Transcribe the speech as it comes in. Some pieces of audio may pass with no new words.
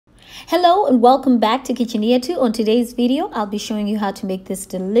Hello and welcome back to Kitchen Yetu. On today's video, I'll be showing you how to make this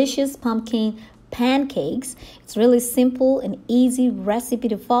delicious pumpkin pancakes. It's really simple and easy recipe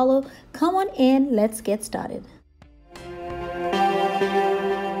to follow. Come on in, let's get started.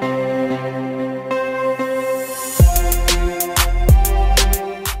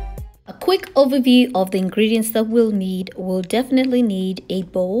 A quick overview of the ingredients that we'll need. We'll definitely need a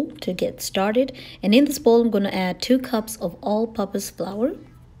bowl to get started. And in this bowl, I'm going to add 2 cups of all-purpose flour.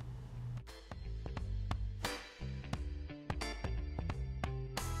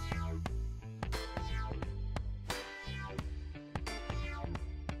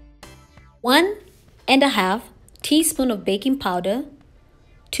 One and a half teaspoon of baking powder,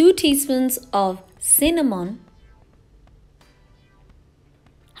 2 teaspoons of cinnamon,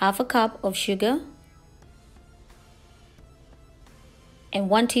 half a cup of sugar,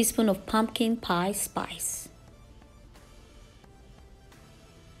 and 1 teaspoon of pumpkin pie spice.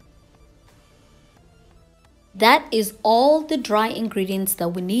 That is all the dry ingredients that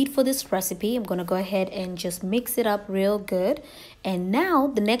we need for this recipe. I'm going to go ahead and just mix it up real good. And now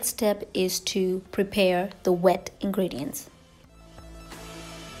the next step is to prepare the wet ingredients.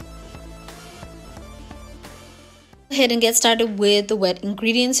 Go ahead and get started with the wet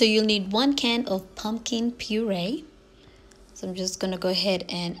ingredients. So you'll need 1 can of pumpkin puree. So I'm just going to go ahead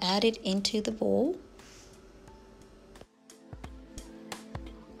and add it into the bowl.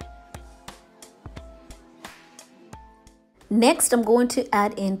 Next, I'm going to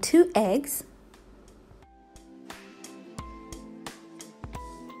add in 2 eggs.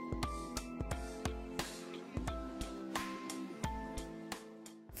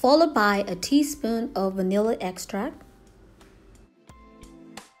 Followed by a teaspoon of vanilla extract.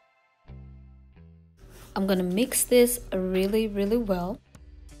 I'm going to mix this really well.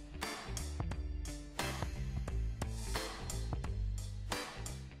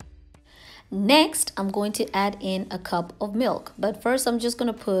 Next, I'm going to add in a cup of milk. But first, I'm just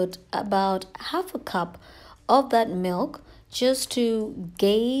going to put about half a cup of that milk just to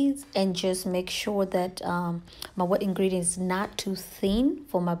gauge and just make sure that my wet ingredient is not too thin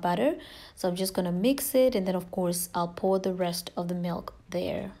for my butter. So I'm just going to mix it, and then of course I'll pour the rest of the milk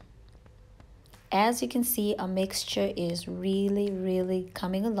there. As you can see, our mixture is really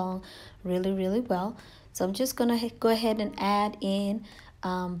coming along really well. So I'm just going to go ahead and add in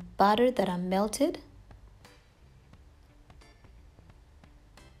butter that I melted.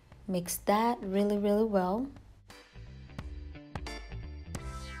 Mix that really well.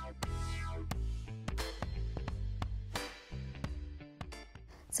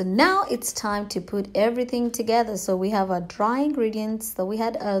 So now it's time to put everything together. So we have our dry ingredients that we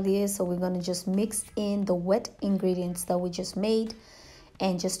had earlier. So we're going to just mix in the wet ingredients that we just made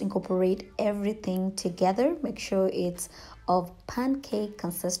and just incorporate everything together. Make sure it's of pancake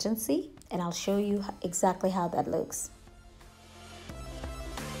consistency, and I'll show you exactly how that looks.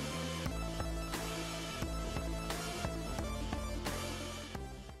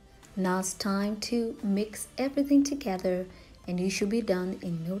 Now it's time to mix everything together, and you should be done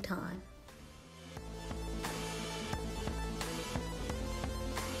in no time.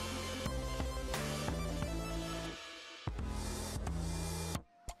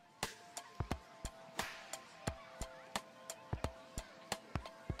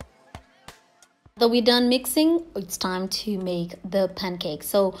 So we're done mixing, it's time to make the pancake.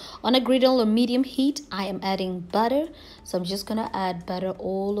 So on a griddle or medium heat, I am adding butter. So I'm just gonna add butter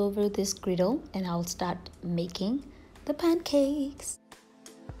all over this griddle, and I'll start making the pancakes.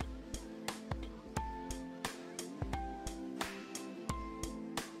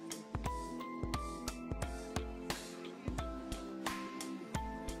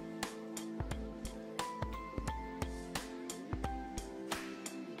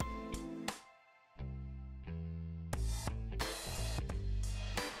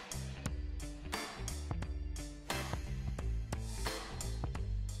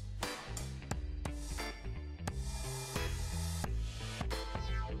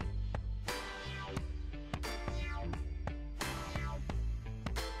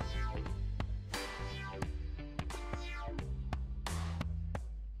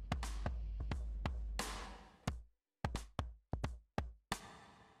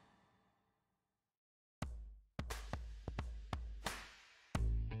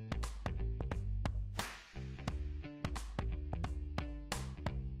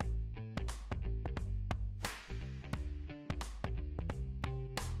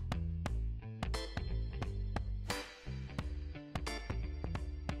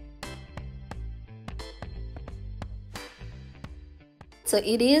 So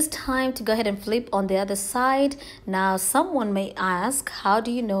it is time to go ahead and flip on the other side. Now someone may ask, how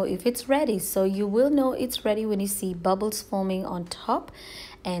do you know if it's ready? So you will know it's ready when you see bubbles forming on top,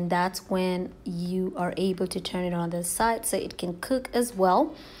 and that's when you are able to turn it on the side so it can cook as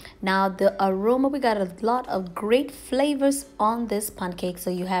well. Now the aroma, we got a lot of great flavors on this pancake. So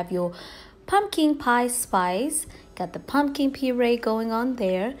you have your pumpkin pie spice, got the pumpkin puree going on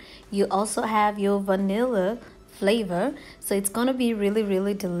there. You also have your vanilla flavor, so it's gonna be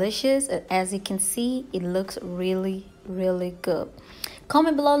really delicious. As you can see, it looks really good.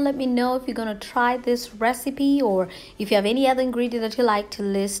 Comment below, let me know if you're gonna try this recipe, or if you have any other ingredient that you like to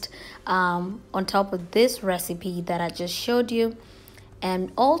list on top of this recipe that I just showed you.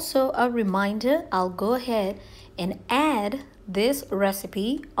 And also a reminder, I'll go ahead and add this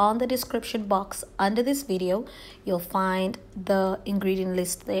recipe on the description box under this video. You'll find the ingredient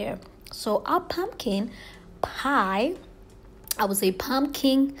list there. So our pumpkin pie, I would say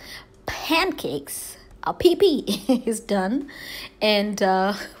pumpkin pancakes, our PP is done, and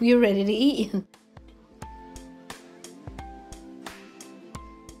we're ready to eat.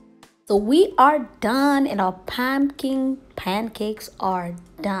 So we are done, and our pumpkin pancakes are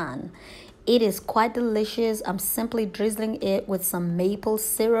done. It is quite delicious. I'm simply drizzling it with some maple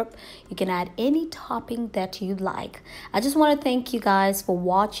syrup. You can add any topping that you like. I just want to thank you guys for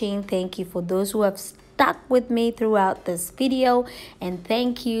watching. Thank you for those who have stuck with me throughout this video, and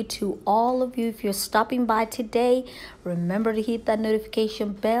thank you to all of you. If you're stopping by today, remember to hit that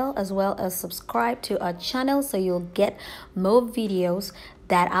notification bell as well as subscribe to our channel so you'll get more videos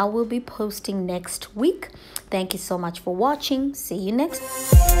that I will be posting next week. Thank you so much for watching. See you next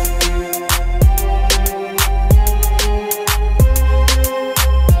time.